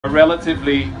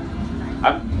relatively,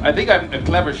 I think I'm a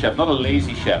clever chef, not a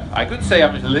lazy chef. I could say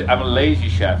I'm a lazy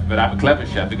chef, but I'm a clever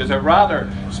chef because I'd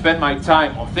rather spend my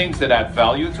time on things that add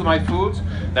value to my food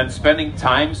than spending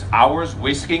hours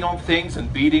whisking on things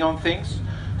and beating on things.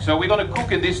 So we're going to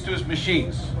cook in these two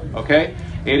machines, okay?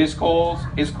 It's called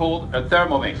a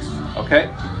Thermomix,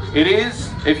 okay? It is,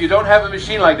 if you don't have a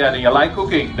machine like that and you like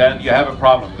cooking, then you have a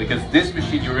problem, because this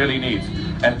machine you really need.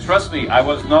 And trust me, I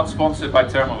was not sponsored by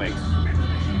Thermomix.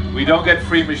 We don't get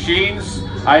free machines,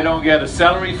 I don't get a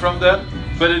salary from them,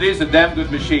 but it is a damn good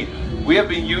machine. We have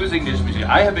been using this machine.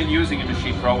 I have been using a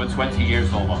machine for over 20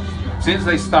 years almost. Since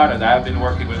they started, I have been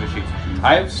working with machines.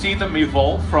 I have seen them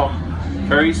evolve from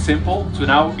very simple to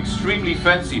now extremely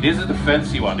fancy. This is the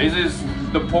fancy one. This is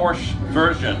the Porsche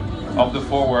version of the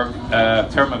Forward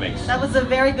Thermomix. That was a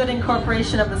very good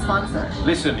incorporation of the sponsor.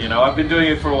 Listen, you know, I've been doing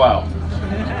it for a while.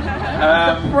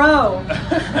 Pro.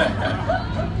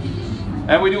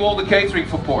 And we do all the catering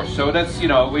for Porsche, so that's, you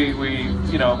know, we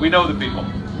know the people.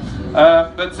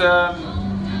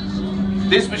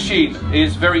 This machine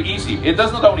is very easy. It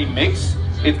does not only mix,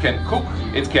 it can cook,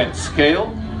 it can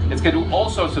scale, it can do all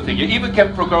sorts of things. You even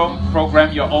can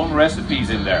program your own recipes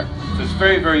in there. So it's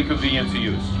very, very convenient to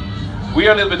use. We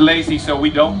are a little bit lazy, so we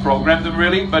don't program them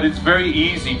really, but it's very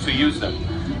easy to use them.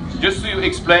 Just to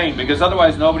explain, because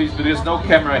otherwise there's no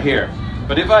camera here.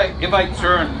 But if I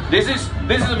turn, this is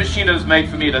a machine that is made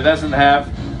for me that doesn't have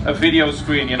a video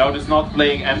screen, you know, there's not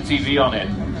playing MTV on it.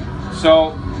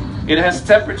 So it has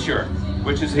temperature,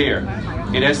 which is here.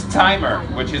 It has timer,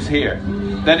 which is here.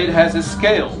 Then it has a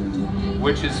scale,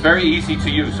 which is very easy to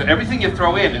use. So everything you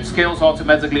throw in, it scales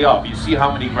automatically up. You see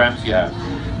how many grams you have.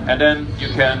 And then you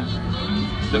can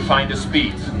define the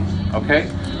speed,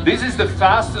 okay? This is the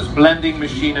fastest blending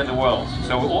machine in the world.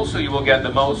 So also you will get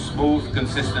the most smooth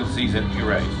consistencies and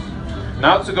purees.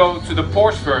 Now to go to the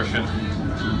Porsche version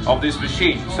of this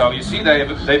machine. So you see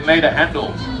they've made a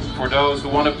handle for those who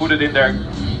want to put it in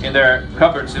their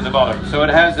cupboards in the bottom. So it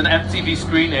has an MTV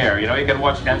screen here. You know, you can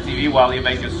watch MTV while you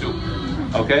make your soup.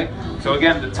 Okay? So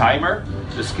again, the timer,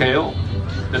 the scale,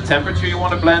 the temperature you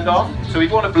want to blend on. So if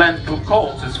you want to blend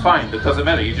colds, it's fine. It doesn't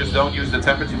matter. You just don't use the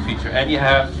temperature feature. And you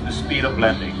have the speed of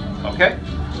blending. Okay?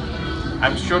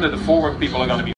 I'm sure that the Forward people are going to be